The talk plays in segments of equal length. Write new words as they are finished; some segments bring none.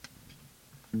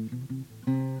Easy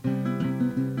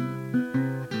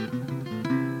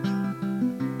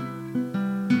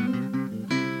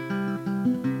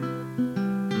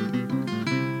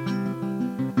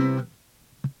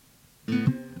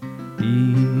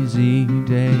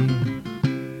day,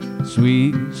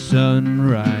 sweet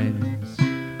sunrise.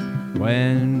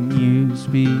 When you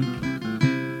speak,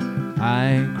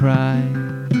 I cry.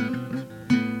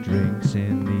 Drinks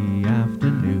in the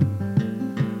afternoon.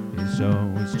 It's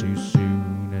always too soon.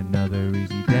 Another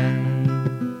easy day.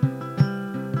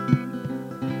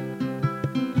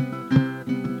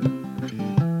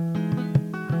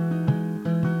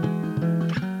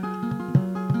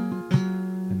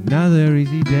 Another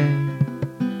easy day.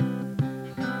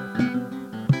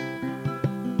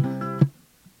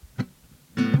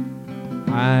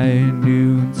 I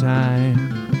knew time,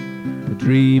 a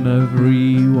dream of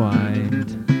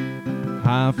rewind.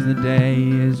 Half the day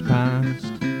is past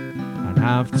and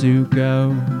have to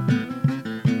go.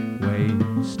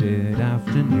 Wasted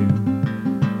afternoon,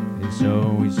 it's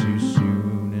always too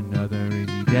soon. Another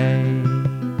easy day.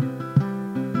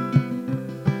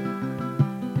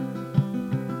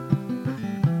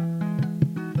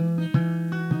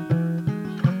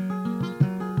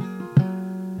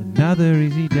 Another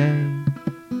easy day.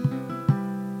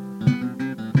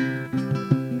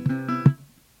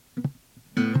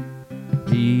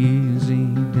 Easy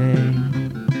day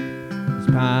has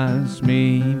passed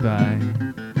me by.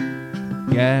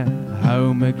 Get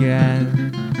home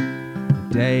again,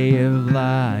 a day of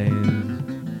lies.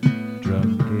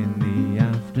 Drunk in the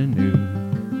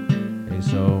afternoon,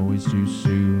 it's always too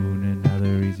soon.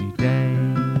 Another easy day.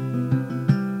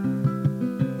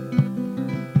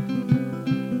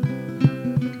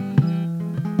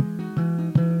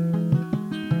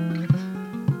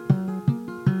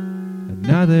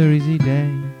 Another easy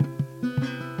day.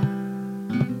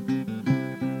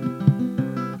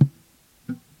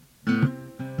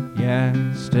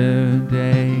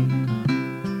 Yesterday,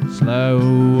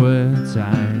 slower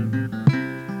time.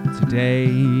 Today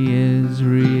is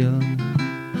real,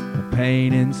 a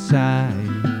pain inside.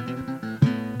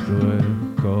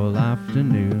 Work all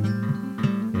afternoon,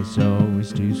 it's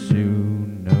always too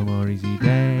soon. No more easy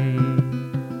day.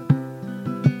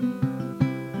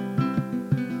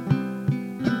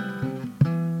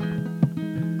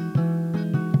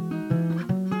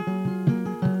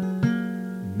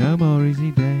 No more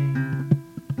easy day.